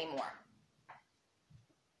SHITs anymore.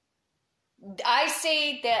 I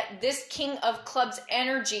say that this King of Clubs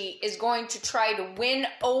energy is going to try to win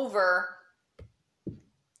over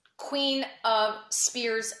Queen of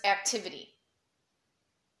Spears activity.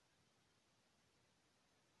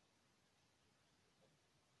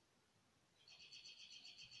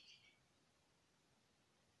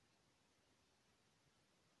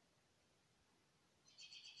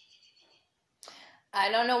 I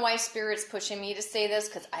don't know why Spirit's pushing me to say this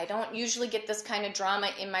because I don't usually get this kind of drama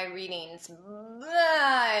in my readings.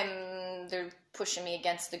 They're pushing me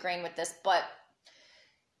against the grain with this, but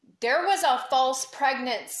there was a false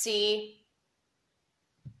pregnancy.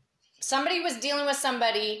 Somebody was dealing with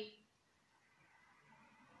somebody,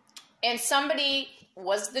 and somebody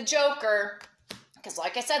was the Joker, because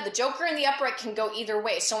like I said, the Joker and the upright can go either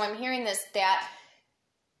way. So I'm hearing this, that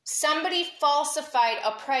somebody falsified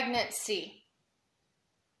a pregnancy.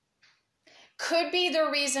 Could be the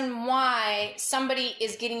reason why somebody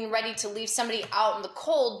is getting ready to leave somebody out in the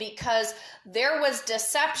cold, because there was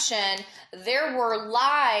deception, there were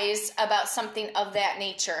lies about something of that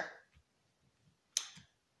nature.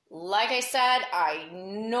 Like I said, I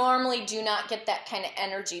normally do not get that kind of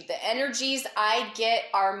energy. The energies I get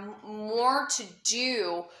are more to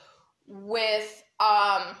do with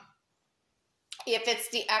if it's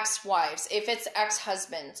the ex-wives, if it's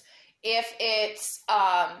ex-husbands, if it's,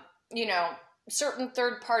 you know, certain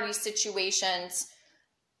third-party situations,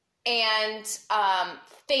 and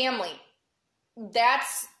family.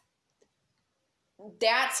 That's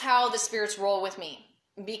how the spirits roll with me,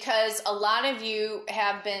 because a lot of you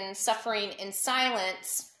have been suffering in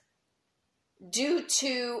silence due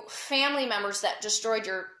to family members that destroyed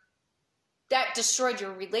your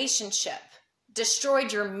relationship,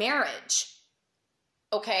 destroyed your marriage.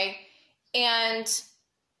 Okay? And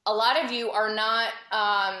a lot of you are not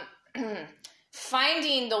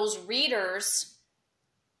finding those readers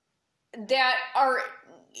that are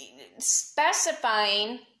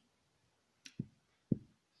specifying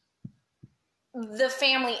the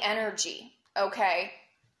family energy, okay?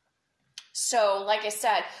 So, like I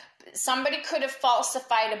said, somebody could have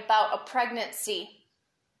falsified about a pregnancy,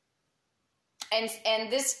 and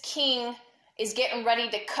this king is getting ready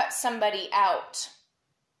to cut somebody out,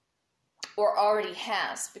 or already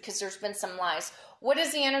has, because there's been some lies. What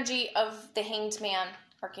is the energy of the Hanged Man,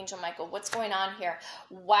 Archangel Michael? What's going on here?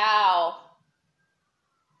 Wow.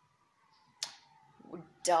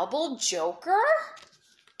 Double Joker?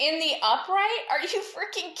 In the upright? Are you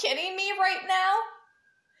freaking kidding me right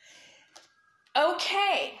now?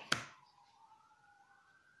 Okay.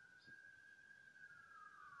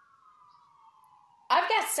 I've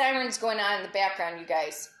got sirens going on in the background, you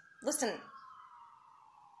guys. Listen.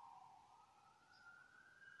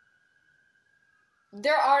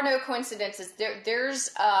 There are no coincidences. There's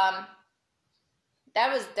that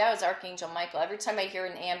was Archangel Michael. Every time I hear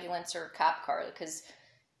an ambulance or a cop car, because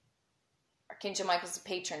Archangel Michael's the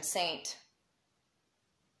patron saint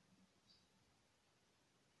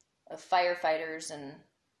of firefighters and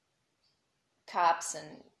cops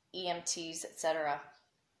and EMTs, etc.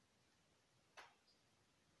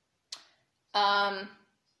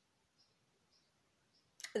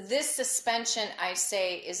 This suspension, I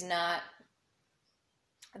say, is not...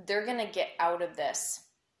 They're going to get out of this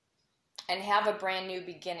and have a brand new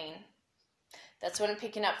beginning. That's what I'm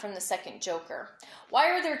picking up from the second Joker. Why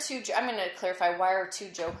are there two... I'm going to clarify, why are two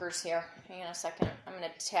Jokers here? Hang on a second. I'm going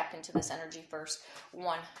to tap into this energy first.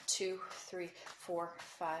 1, 2, 3, 4,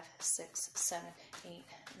 5, 6, 7, 8,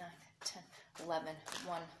 9, 10, 11.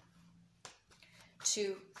 1,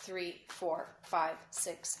 2, 3, 4, 5,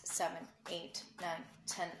 6, 7, 8, 9,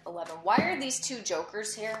 10, 11. Why are these two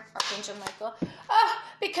Jokers here, Archangel Michael?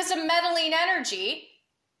 Because of meddling energy.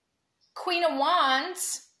 Queen of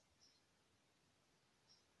Wands.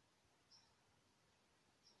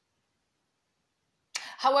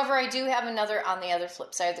 However, I do have another, on the other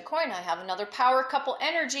flip side of the coin, I have another power couple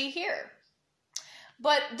energy here.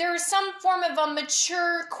 But there's some form of a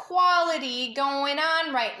mature quality going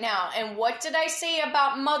on right now. And what did I say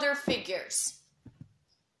about mother figures?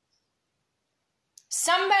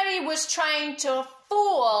 Somebody was trying to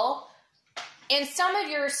fool in some of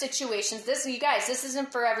your situations. This, you guys, this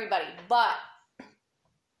isn't for everybody, but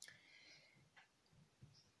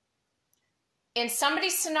in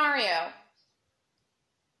somebody's scenario,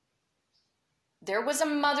 there was a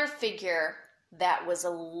mother figure that was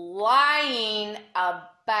lying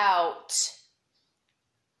about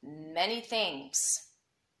many things.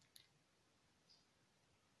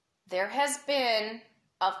 There has been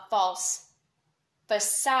a false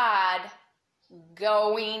facade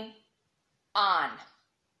going on.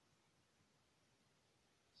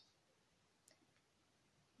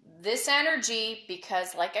 This energy,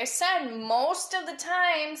 because like I said, most of the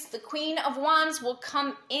times the Queen of Wands will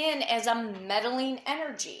come in as a meddling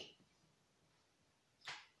energy.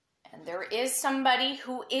 And there is somebody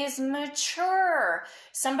who is mature,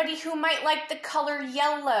 somebody who might like the color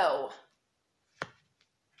yellow.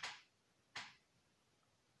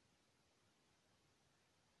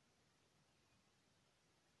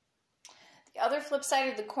 The other flip side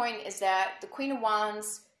of the coin is that the Queen of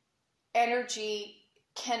Wands energy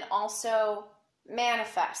can also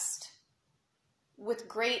manifest with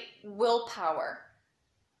great willpower.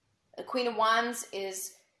 The Queen of Wands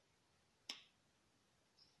is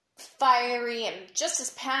fiery and just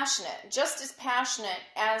as passionate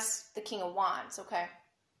as the King of Wands, okay?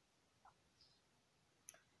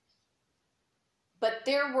 But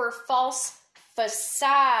there were false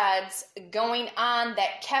facades going on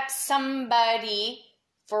that kept somebody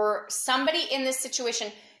in this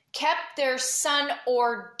situation, kept their son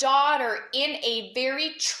or daughter in a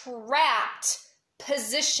very trapped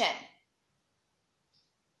position.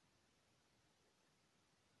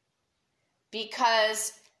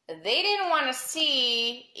 Because they didn't want to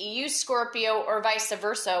see you, Scorpio, or vice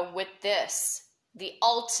versa with this. The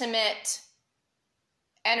ultimate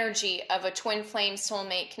energy of a twin flame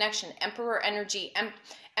soulmate connection. Emperor energy,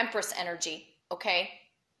 Empress energy, okay?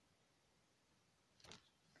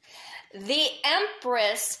 The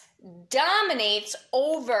Empress dominates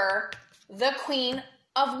over the Queen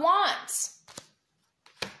of Wands.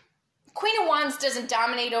 Queen of Wands doesn't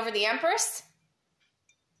dominate over the Empress.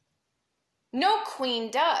 No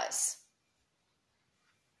queen does.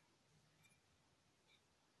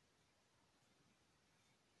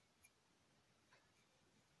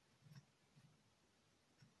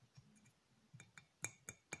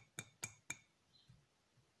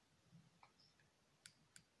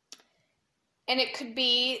 And it could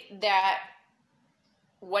be that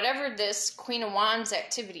whatever this Queen of Wands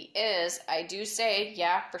activity is, I do say,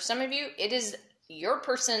 yeah, for some of you, it is your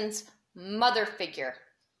person's mother figure.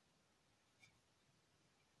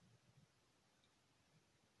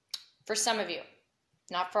 For some of you,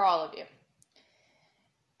 not for all of you.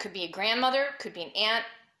 Could be a grandmother, could be an aunt,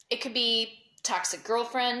 it could be toxic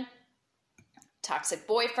girlfriend, toxic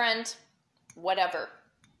boyfriend, whatever.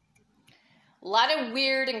 A lot of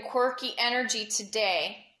weird and quirky energy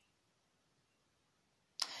today,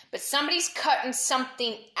 but somebody's cutting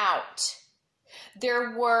something out.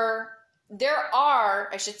 There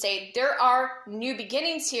are new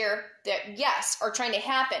beginnings here that, yes, are trying to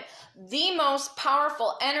happen. The most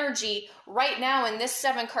powerful energy right now in this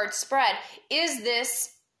 7-card spread is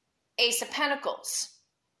this Ace of Pentacles.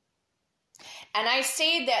 And I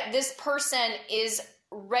say that this person is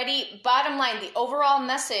ready. Bottom line, the overall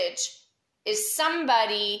message is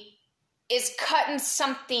somebody is cutting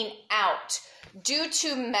something out due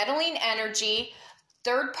to meddling energy,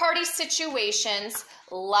 third-party situations,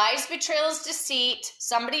 lies, betrayals, deceit.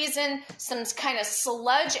 Somebody's in some kind of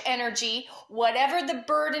sludge energy, whatever the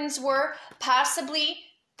burdens were, possibly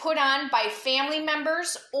put on by family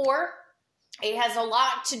members, or it has a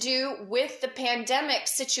lot to do with the pandemic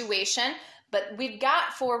situation, but we've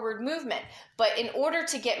got forward movement. But in order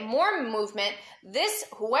to get more movement,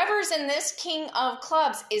 whoever's in this King of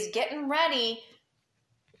Clubs is getting ready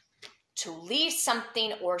to leave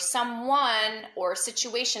something or someone or a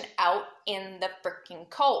situation out in the freaking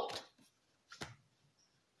cold.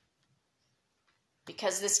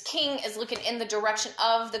 Because this king is looking in the direction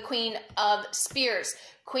of the Queen of Spears.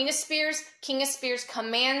 Queen of Spears, King of Spears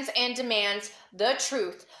commands and demands the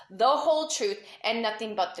truth, the whole truth, and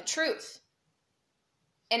nothing but the truth.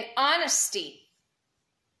 And honesty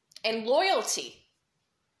and loyalty.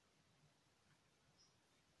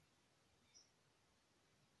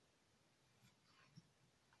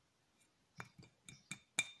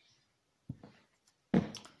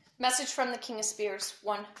 Message from the King of Spears.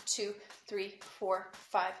 1, 2, 3, 4,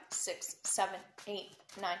 5, 6, 7, 8,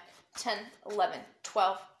 9, 10, 11,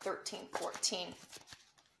 12, 13, 14.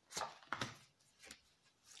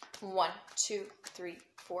 1, 2, 3,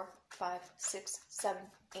 4, 5, 6, 7,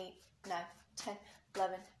 8, 9, 10,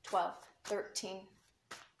 11, 12, 13,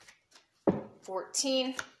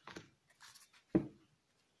 14.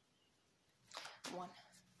 1,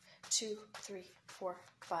 2, 3, 4,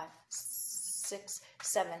 5, 6,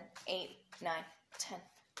 7, 8, 9, 10,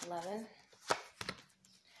 11.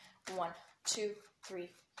 1, 2, 3,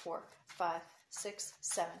 4, 5, 6,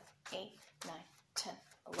 7, 8, 9, 10,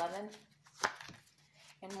 11.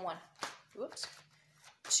 And 1,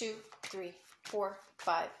 2, 3, 4,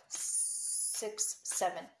 5, 6,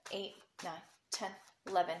 7, 8, 9, 10,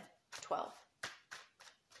 11, 12,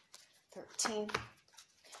 13,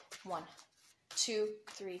 1, 2,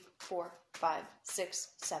 3, 4, 5, 6,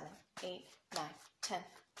 7, 8, 9, 10,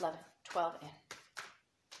 11, 12,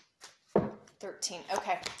 and 13.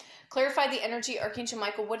 Okay. Clarify the energy, Archangel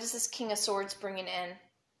Michael. What is this King of Swords bringing in?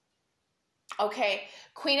 Okay.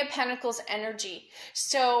 Queen of Pentacles energy.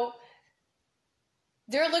 So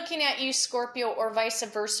they're looking at you, Scorpio, or vice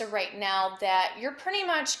versa right now, that you're pretty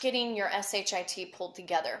much getting your SHIT pulled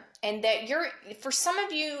together. And that for some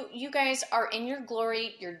of you, you guys are in your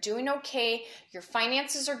glory. You're doing okay. Your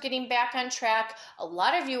finances are getting back on track. A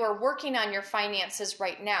lot of you are working on your finances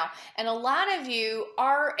right now. And a lot of you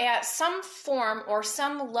are at some form or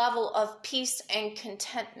some level of peace and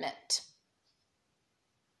contentment.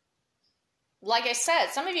 Like I said,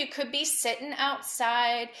 some of you could be sitting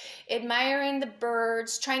outside, admiring the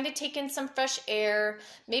birds, trying to take in some fresh air.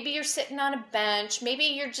 Maybe you're sitting on a bench. Maybe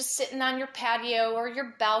you're just sitting on your patio or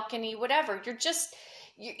your balcony, whatever.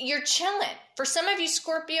 You're chilling. For some of you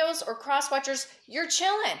Scorpios or cross-watchers, you're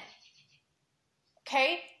chilling.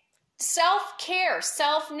 Okay? Self-care,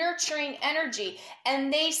 self-nurturing energy.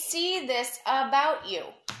 And they see this about you.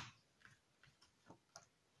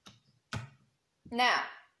 Now,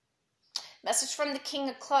 message from the King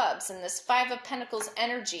of Clubs and this Five of Pentacles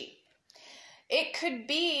energy. It could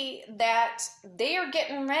be that they are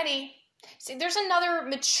getting ready. See, there's another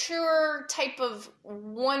mature type of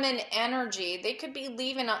woman energy. They could be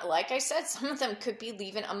leaving, like I said, some of them could be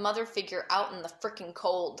leaving a mother figure out in the freaking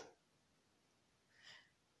cold.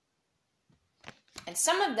 And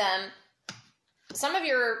some of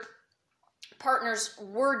your partners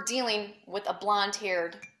were dealing with a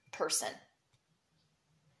blonde-haired person.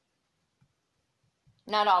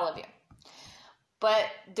 Not all of you. But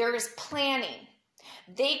there is planning.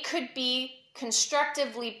 They could be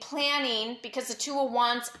constructively planning, because the Two of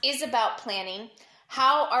Wands is about planning.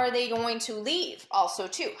 How are they going to leave? Also,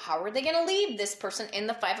 too, how are they going to leave this person in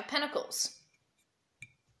the Five of Pentacles?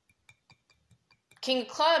 King of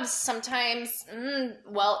Clubs sometimes,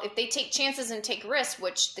 well, if they take chances and take risks,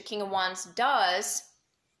 which the King of Wands does,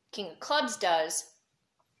 King of Clubs does,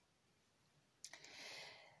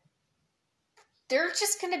 they're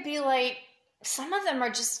just going to be like, some of them are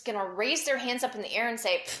just going to raise their hands up in the air and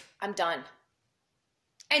say, I'm done.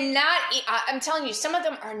 And I'm telling you, some of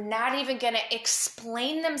them are not even going to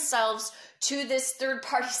explain themselves to this third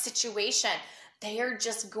party situation. They are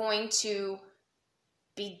just going to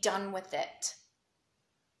be done with it.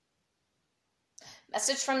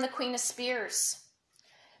 Message from the Queen of Spears.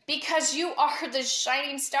 Because you are the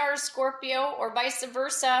shining star, Scorpio, or vice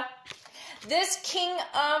versa, this King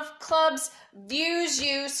of Clubs views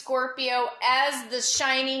you, Scorpio, as the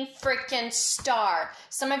shining freaking star.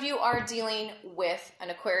 Some of you are dealing with an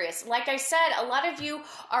Aquarius. Like I said, a lot of you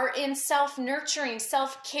are in self-nurturing,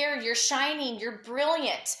 self-care. You're shining. You're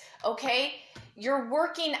brilliant, okay? You're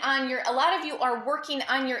working on a lot of you are working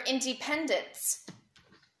on your independence.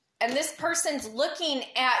 And this person's looking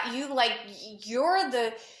at you like you're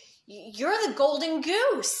the golden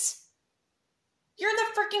goose. You're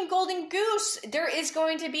the freaking golden goose. There is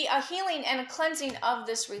going to be a healing and a cleansing of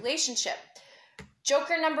this relationship.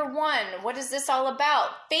 Joker number 1. What is this all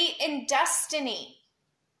about? Fate and destiny.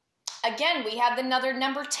 Again, we have another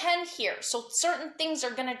number 10 here. So certain things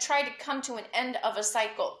are going to try to come to an end of a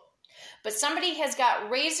cycle. But somebody has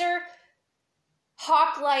got razor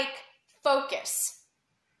hawk-like focus.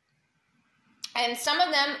 And some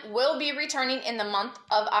of them will be returning in the month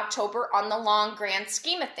of October on the long grand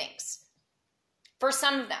scheme of things. For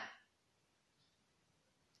some of them.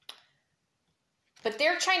 But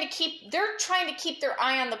they're trying to keep their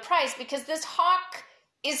eye on the prize, because this hawk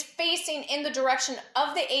is facing in the direction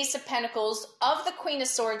of the Ace of Pentacles, of the Queen of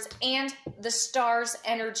Swords, and the Star's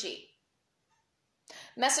energy.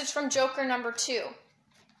 Message from Joker number 2.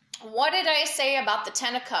 What did I say about the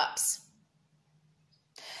Ten of Cups?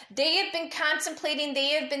 They have been contemplating, they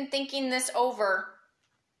have been thinking this over.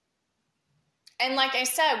 And like I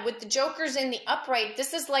said, with the Jokers in the upright,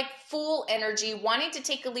 this is like Fool energy, wanting to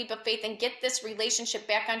take a leap of faith and get this relationship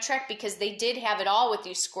back on track, because they did have it all with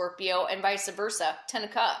you, Scorpio, and vice versa. Ten of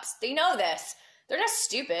Cups. They know this. They're not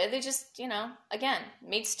stupid. They just, again,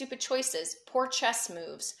 made stupid choices. Poor chess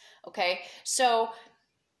moves. Okay? So,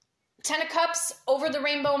 Ten of Cups over the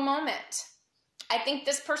rainbow moment. I think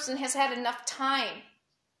this person has had enough time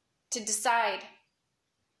to decide.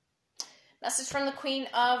 Message from the Queen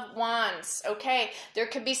of Wands. Okay, there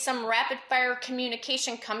could be some rapid fire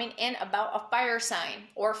communication coming in about a fire sign,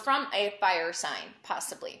 or from a fire sign,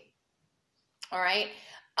 possibly. All right.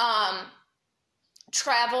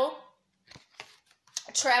 Traveling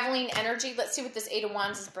energy. Let's see what this Eight of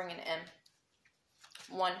Wands is bringing in.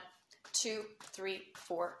 1, 2, 3,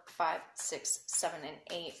 4, 5, 6, 7, and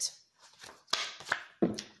 8.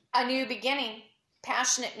 A new beginning,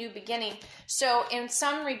 passionate new beginning. So in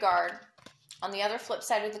some regard, on the other flip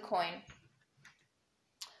side of the coin,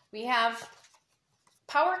 we have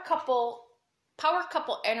power couple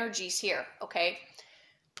energies here, okay?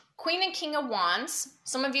 Queen and King of Wands.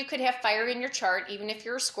 Some of you could have fire in your chart, even if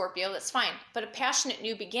you're a Scorpio, that's fine. But a passionate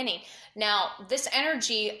new beginning. Now, this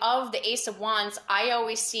energy of the Ace of Wands, I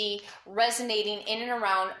always see resonating in and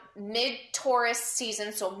around mid-Taurus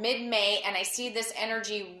season, so mid-May, and I see this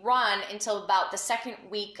energy run until about the second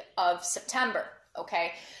week of September,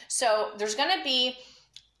 okay? So there's going to be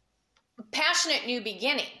passionate new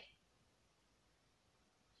beginning.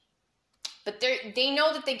 But they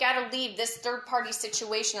know that they got to leave this third-party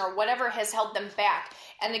situation or whatever has held them back.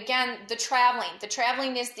 And again, the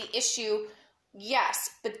traveling is the issue, yes,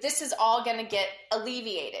 but this is all going to get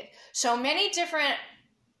alleviated. So many different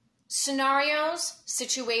scenarios,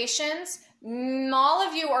 situations. All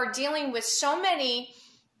of you are dealing with so many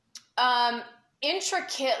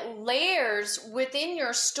intricate layers within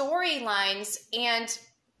your storylines. And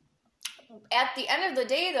at the end of the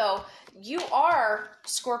day, though, you are,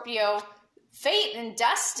 Scorpio, fate and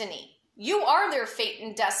destiny. You are their fate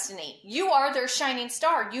and destiny. You are their shining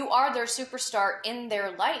star. You are their superstar in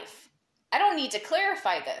their life. I don't need to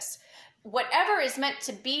clarify this. Whatever is meant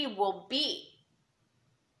to be will be.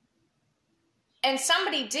 And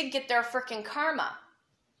somebody did get their freaking karma.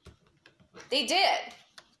 They did.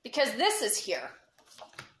 Because this is here.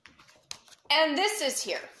 And this is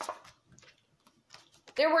here.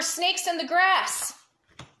 There were snakes in the grass.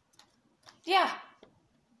 Yeah.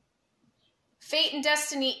 Fate and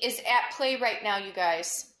destiny is at play right now, you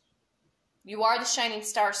guys. You are the shining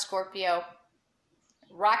star, Scorpio.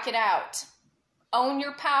 Rock it out. Own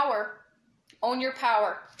your power. Own your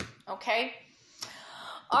power. Okay?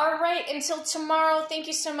 All right, until tomorrow, thank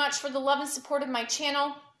you so much for the love and support of my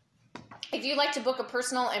channel. If you'd like to book a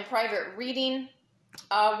personal and private reading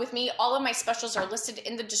with me, all of my specials are listed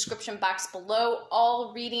in the description box below.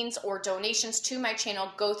 All readings or donations to my channel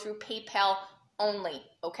go through PayPal only,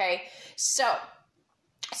 okay? So,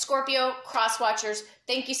 Scorpio, cross watchers,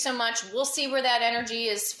 thank you so much. We'll see where that energy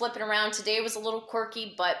is flipping around. Today was a little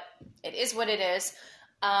quirky, but it is what it is.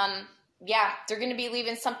 Yeah, they're going to be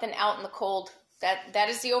leaving something out in the cold. That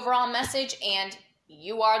is the overall message, and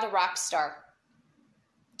you are the rock star.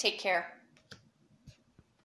 Take care.